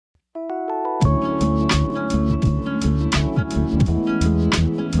Hi,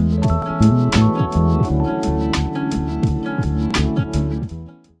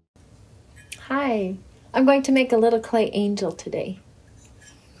 I'm going to make a little clay angel today.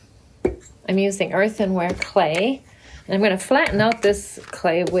 I'm using earthenware clay, and I'm going to flatten out this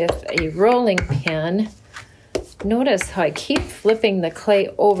clay with a rolling pin. Notice how I keep flipping the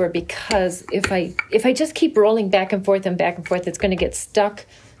clay over, because if I just keep rolling back and forth, it's going to get stuck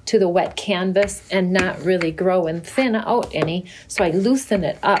to the wet canvas and not really grow and thin out any. So I loosen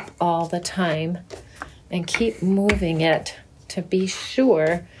it up all the time and keep moving it to be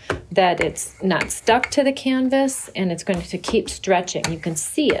sure that it's not stuck to the canvas, and it's going to keep stretching. You can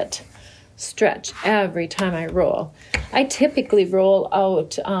see it stretch every time I roll. I typically roll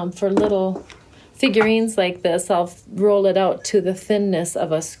out for little figurines like this, I'll roll it out to the thinness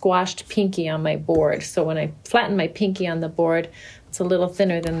of a squashed pinky on my board. So when I flatten my pinky on the board, it's a little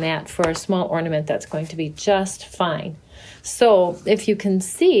thinner than that. For a small ornament, that's going to be just fine. So if you can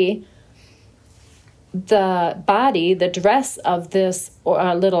see, the body, the dress of this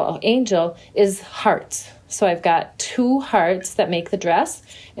little angel is hearts. So I've got 2 hearts that make the dress,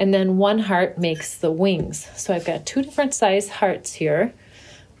 and then 1 heart makes the wings. So I've got 2 different size hearts here.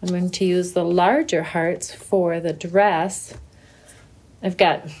 I'm going to use the larger hearts for the dress. I've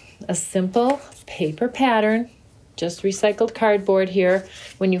got a simple paper pattern, just recycled cardboard here.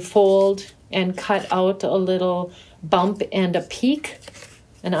 When you fold and cut out a little bump and a peak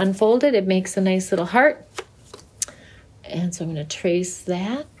and unfold it, it makes a nice little heart. And so I'm going to trace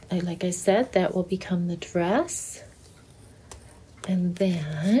that. Like I said, that will become the dress. And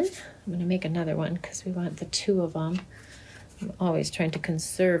then I'm going to make another one because we want the 2 of them. I'm always trying to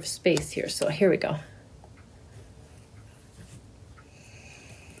conserve space here. So here we go.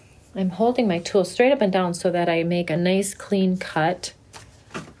 I'm holding my tool straight up and down so that I make a nice clean cut.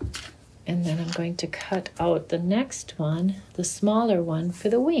 And then I'm going to cut out the next one, the smaller one, for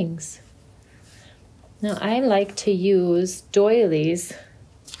the wings. Now I like to use doilies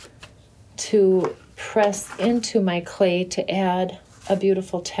to press into my clay to add a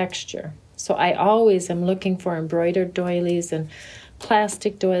beautiful texture. So I always am looking for embroidered doilies and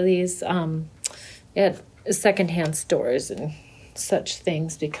plastic doilies at secondhand stores and such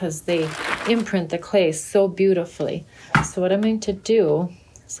things, because they imprint the clay so beautifully. So what I'm going to do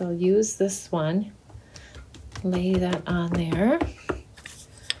is I'll use this one, lay that on there,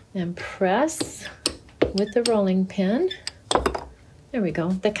 and press with the rolling pin. There we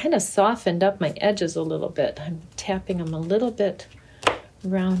go. That kind of softened up my edges a little bit. I'm tapping them a little bit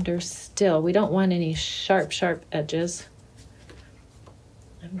rounder still. We don't want any sharp edges.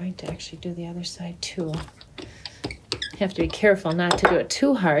 I'm going to actually do the other side too. Have to be careful not to do it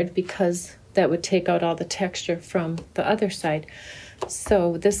too hard, because that would take out all the texture from the other side.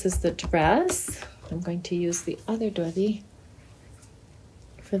 So this is the dress. I'm going to use the other doily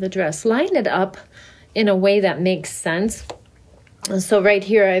for the dress. Line it up in a way that makes sense. And so right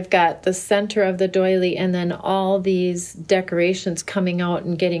here I've got the center of the doily and then all these decorations coming out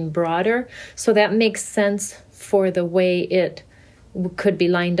and getting broader. So that makes sense for the way it could be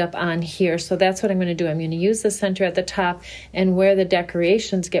lined up on here. So that's what I'm going to do. I'm going to use the center at the top, and where the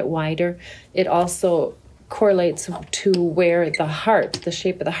decorations get wider, it also correlates to where the heart, the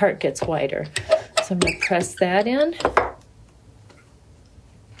shape of the heart, gets wider. So I'm going to press that in.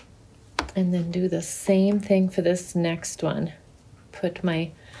 And then do the same thing for this next one. Put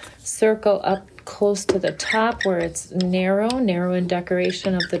my circle up close to the top where it's narrow in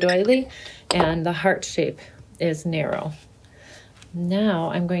decoration of the doily, and the heart shape is narrow.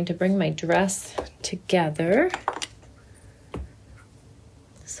 Now I'm going to bring my dress together.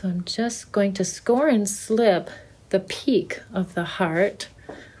 So I'm just going to score and slip the peak of the heart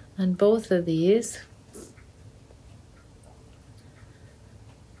on both of these.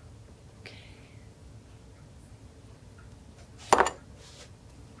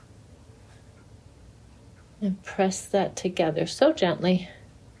 And press that together so gently.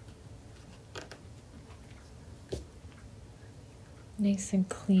 Nice and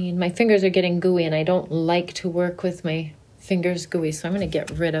clean. My fingers are getting gooey, and I don't like to work with my fingers gooey, so I'm going to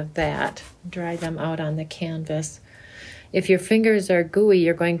get rid of that. Dry them out on the canvas. If your fingers are gooey,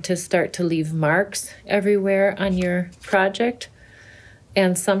 you're going to start to leave marks everywhere on your project,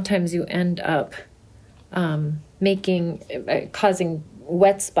 and sometimes you end up causing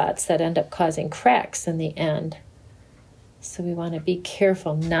wet spots that end up causing cracks in the end. So we want to be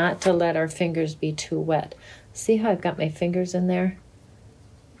careful not to let our fingers be too wet. See how I've got my fingers in there?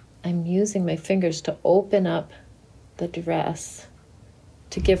 I'm using my fingers to open up the dress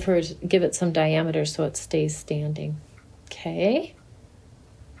to give it some diameter so it stays standing. Okay.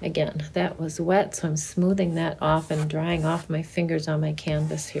 Again, that was wet, so I'm smoothing that off and drying off my fingers on my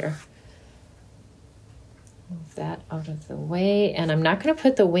canvas here. Move that out of the way. And I'm not going to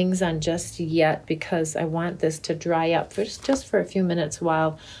put the wings on just yet because I want this to dry up just for a few minutes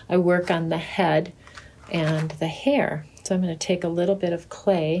while I work on the head and the hair. So I'm going to take a little bit of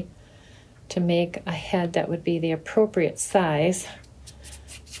clay to make a head that would be the appropriate size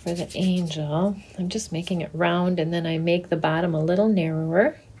for the angel. I'm just making it round, and then I make the bottom a little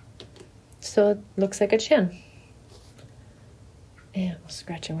narrower so it looks like a chin. And we'll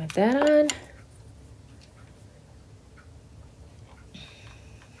scratch and wet that on.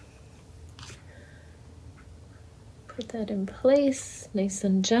 Put that in place nice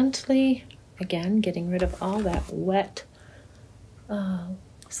and gently. Again, getting rid of all that wet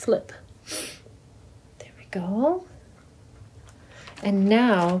slip. There we go. And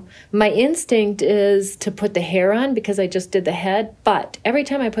now my instinct is to put the hair on because I just did the head, but every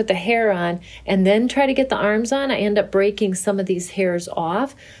time I put the hair on and then try to get the arms on, I end up breaking some of these hairs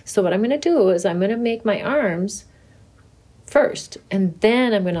off. So what I'm going to do is I'm going to make my arms first, and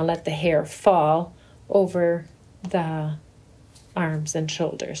then I'm going to let the hair fall over the arms and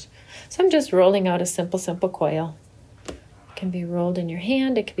shoulders. So I'm just rolling out a simple coil. It can be rolled in your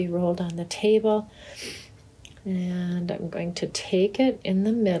hand, it can be rolled on the table. And I'm going to take it in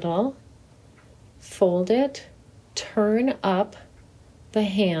the middle, fold it, turn up the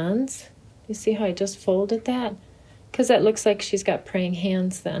hands. You see how I just folded that? Because that looks like she's got praying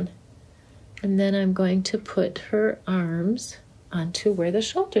hands then. And then I'm going to put her arms onto where the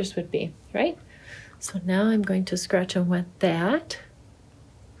shoulders would be, right? So now I'm going to scratch and wet that.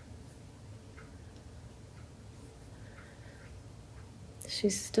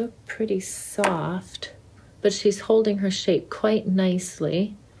 She's still pretty soft, but she's holding her shape quite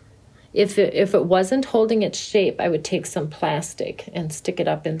nicely. If it wasn't holding its shape, I would take some plastic and stick it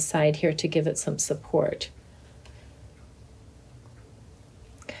up inside here to give it some support.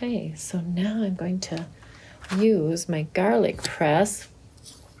 Okay, so now I'm going to use my garlic press.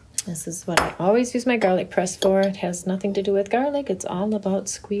 This is what I always use my garlic press for. It has nothing to do with garlic. It's all about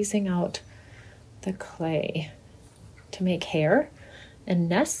squeezing out the clay to make hair and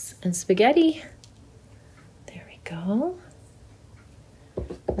nests and spaghetti. Go.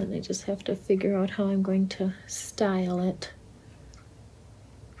 And I just have to figure out how I'm going to style it.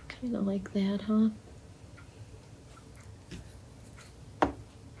 Kind of like that, huh?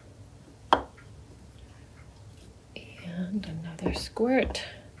 And another squirt.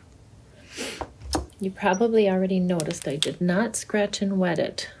 You probably already noticed I did not scratch and wet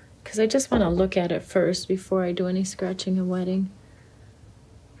it because I just want to look at it first before I do any scratching and wetting.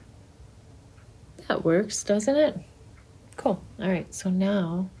 That works, doesn't it? Cool. All right, so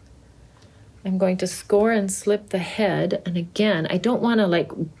now I'm going to score and slip the head. And again, I don't want to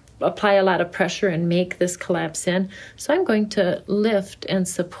like apply a lot of pressure and make this collapse in. So I'm going to lift and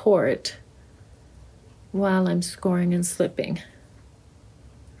support while I'm scoring and slipping.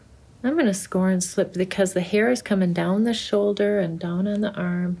 I'm going to score and slip because the hair is coming down the shoulder and down on the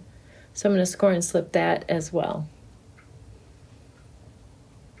arm. So I'm going to score and slip that as well.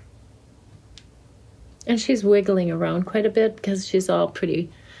 And she's wiggling around quite a bit because she's all pretty,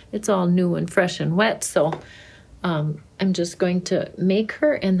 it's all new and fresh and wet. So I'm just going to make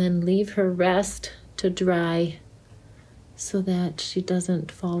her and then leave her rest to dry so that she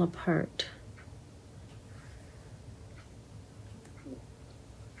doesn't fall apart.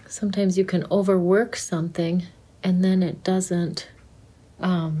 Sometimes you can overwork something and then it doesn't,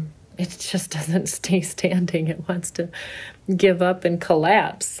 it just doesn't stay standing. It wants to give up and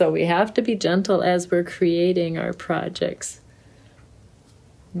collapse. So we have to be gentle as we're creating our projects.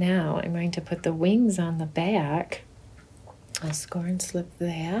 Now I'm going to put the wings on the back. I'll score and slip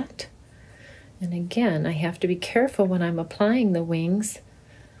that. And again, I have to be careful when I'm applying the wings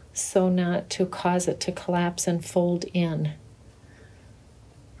so not to cause it to collapse and fold in.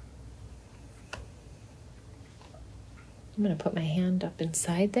 I'm going to put my hand up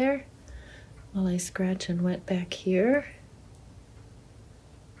inside there while I scratch and wet back here.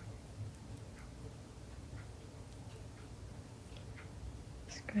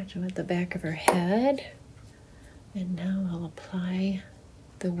 Scratch and wet the back of her head. And now I'll apply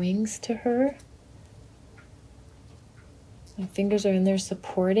the wings to her. My fingers are in there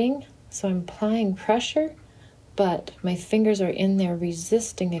supporting, so I'm applying pressure, but my fingers are in there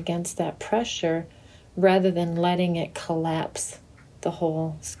resisting against that pressure rather than letting it collapse the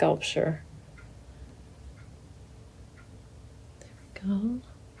whole sculpture. There we go.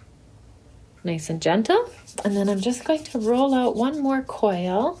 Nice and gentle. And then I'm just going to roll out one more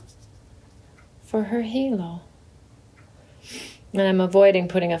coil for her halo. And I'm avoiding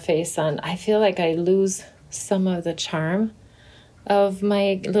putting a face on. I feel like I lose some of the charm of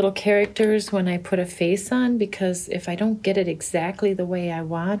my little characters when I put a face on, because if I don't get it exactly the way I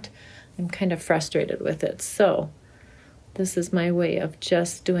want, I'm kind of frustrated with it. So this is my way of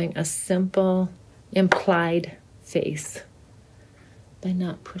just doing a simple implied face by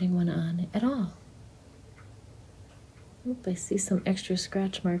not putting one on at all. Oop, I see some extra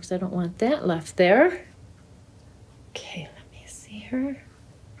scratch marks. I don't want that left there. Okay, let me see her.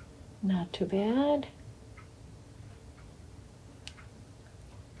 Not too bad.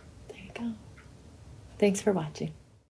 There you go. Thanks for watching.